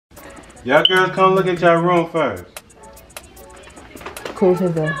Y'all girls come look at y'all room first. Close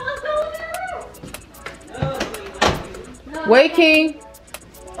his door. Wait, King.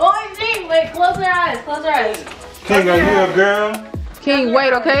 Oh, King, wait, close your eyes, close your eyes. King, are you a girl? King,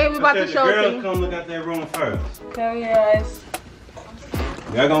 wait, okay? We about to show the girls King. come look at their room first. Cover your eyes.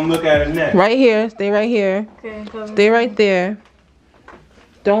 Y'all gonna look at it next. Right here. Stay right here. Okay, cover. Stay right there.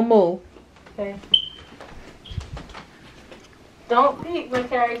 Don't move. Okay. Don't peek,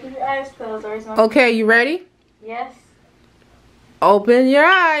 Macari. Keep your eyes closed or something. Okay, you ready? Yes. Open your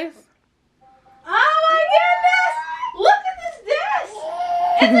eyes. Oh my goodness! Look at this desk!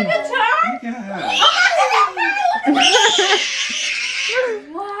 It's a guitar! Yeah.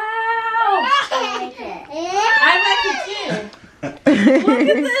 Wow! I like it too. Look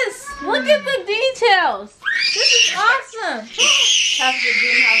at this! Look at the details! This is awesome!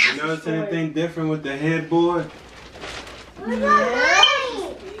 You notice anything different with the headboard?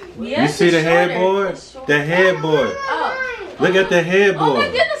 Yes. You see the headboard? The headboard. Oh. Look at the Oh headboard. my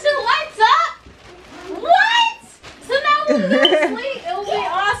goodness, it lights up! What? So now when we go to sleep, it will be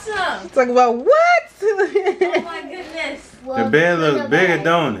awesome! Talk about what? Oh my goodness. The bed looks bigger,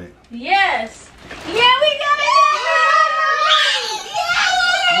 don't it? Yes. Yeah, we got it!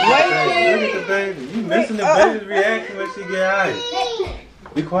 Look at the baby. You missing the baby's reaction when she get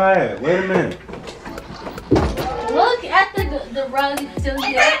hyped. Be quiet. Wait a minute. Look at the rug still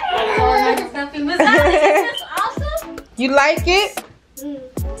here. Oh, nice stuff. Is this awesome? You like it?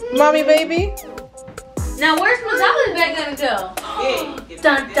 Mommy, baby? Now, where's Mazali's bed gonna go?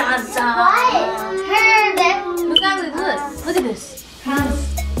 Dun dun dun. Mazali, look. Look at this.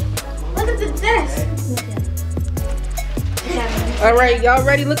 Look at the desk. All right, y'all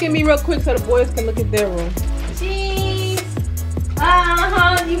ready? Look at me real quick so the boys can look at their room. Jeez.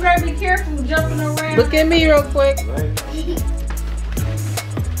 You better be careful jumping around. Look at me real quick.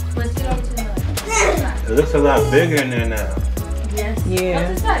 Let's get over to the left. It looks a lot bigger in there now. Yes. Yeah. Go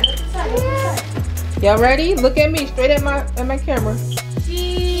to the side. Go to the side. Go to the side. Y'all ready? Look at me, straight at my camera.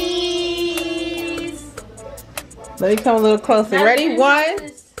 Jeez. Let me come a little closer. Now Ready? we're 1, gonna do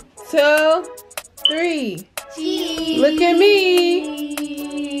this. 2, 3. Cheese. Look at me.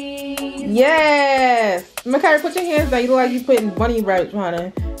 Yes. Makari, put your hands down. You look like you putting bunny rabbits on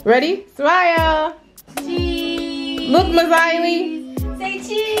it. Ready? Smile. Cheese. Look, Mazaili. Say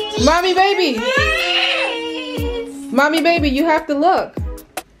cheese. Mommy, baby. Cheese. Mommy, baby, you have to look.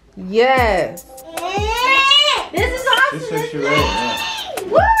 Yes. This is awesome. This is your right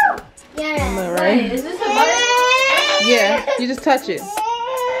Woo! All Wait, right. is this a button? Yeah, you just touch it. now.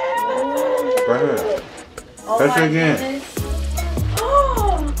 Right here. Oh Touch my it again. goodness.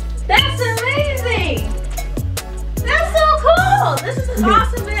 Oh, that's amazing. That's so cool. This is an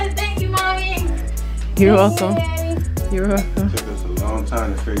awesome bed. Thank you, Mommy. You're Thank welcome. you, Daddy. You're welcome. Took us a long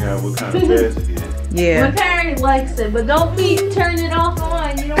time to figure out what kind of beds to get. Yeah. My parent likes it, but don't be turning it off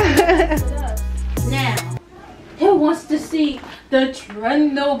on. You don't want to mess it up. Now, who wants to see the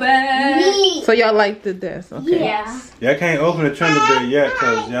trundle bed? So y'all like the desk, okay? Yes. Y'all can't open the trundle bed yet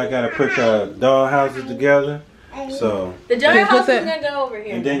because y'all got to put your doll houses together. So, The giant Okay, house what's is that? gonna go over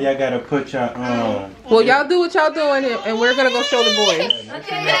here. and then y'all got to put your, Well, y'all do what y'all doing, and we're gonna go show the boys.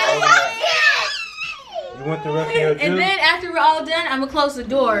 you want the rest of your And juice? then after we're all done, I'm gonna close the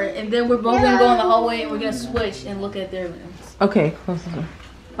door, and then we're both gonna go in the hallway, and we're gonna switch and look at their rooms. Okay, close the door.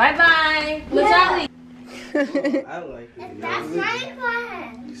 Bye bye. Mazali. I like it. That's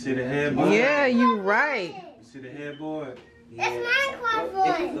Minecraft. You see the headboard? Yeah, you right. You see the headboard? Yeah. It's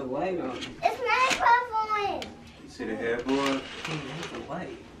Minecraft It's the one. light on. It's Minecraft one. You see the headboard? It's the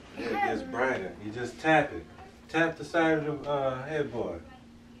light. It gets brighter. You just tap it. Tap the side of the headboard.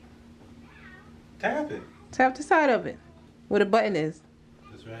 Tap it. Tap the side of it, where the button is.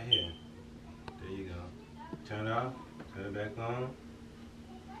 It's right here. There you go. Turn it off. Turn it back on.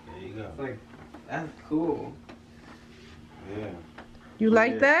 There you go. It's like, that's cool. Yeah. You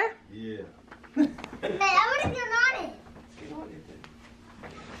like that? Yeah. Hey, I want to get on it.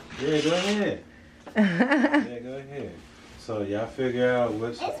 Yeah, go ahead. Yeah, go ahead. So y'all figure out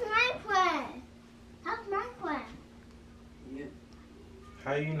what's It's Minecraft. How's Minecraft? Yeah.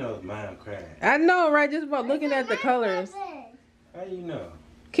 how you know it's Minecraft. I know, right? Just about looking at the colors. How you know?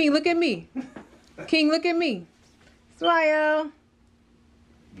 King, look at me. King, look at me. Smile.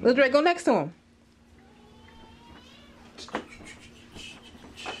 Let's Drake, go next to him.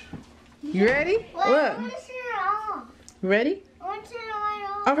 You ready? Wait, I Look. want to turn it off. Ready? I want to turn the light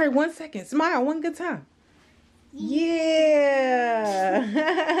off. All right, 1 second. Smile one good time. Yeah. Wait,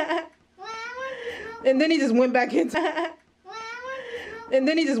 I want to smoke. And then he just went back into Wait, I want to smoke. And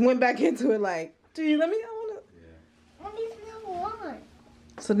then he just went back into it like, gee, let me, I wanna. Let me smoke one.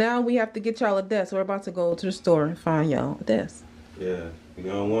 So now we have to get y'all a desk. We're about to go to the store and find y'all a desk. Yeah, you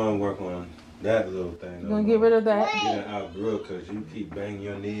don't want to work on that little thing. You gonna get rid of that? You done outgrew it because you keep banging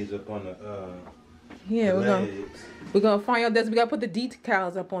your knees up on the Yeah, legs. we're gonna find y'all desk. We gotta put the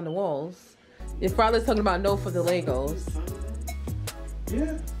decals up on the walls. Your father's talking about no for the Legos.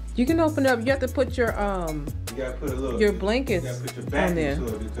 Yeah. You can open up. You have to put your You gotta put a little. your blankets You gotta put your back on there.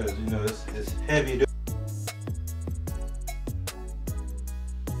 into it because you know it's heavy.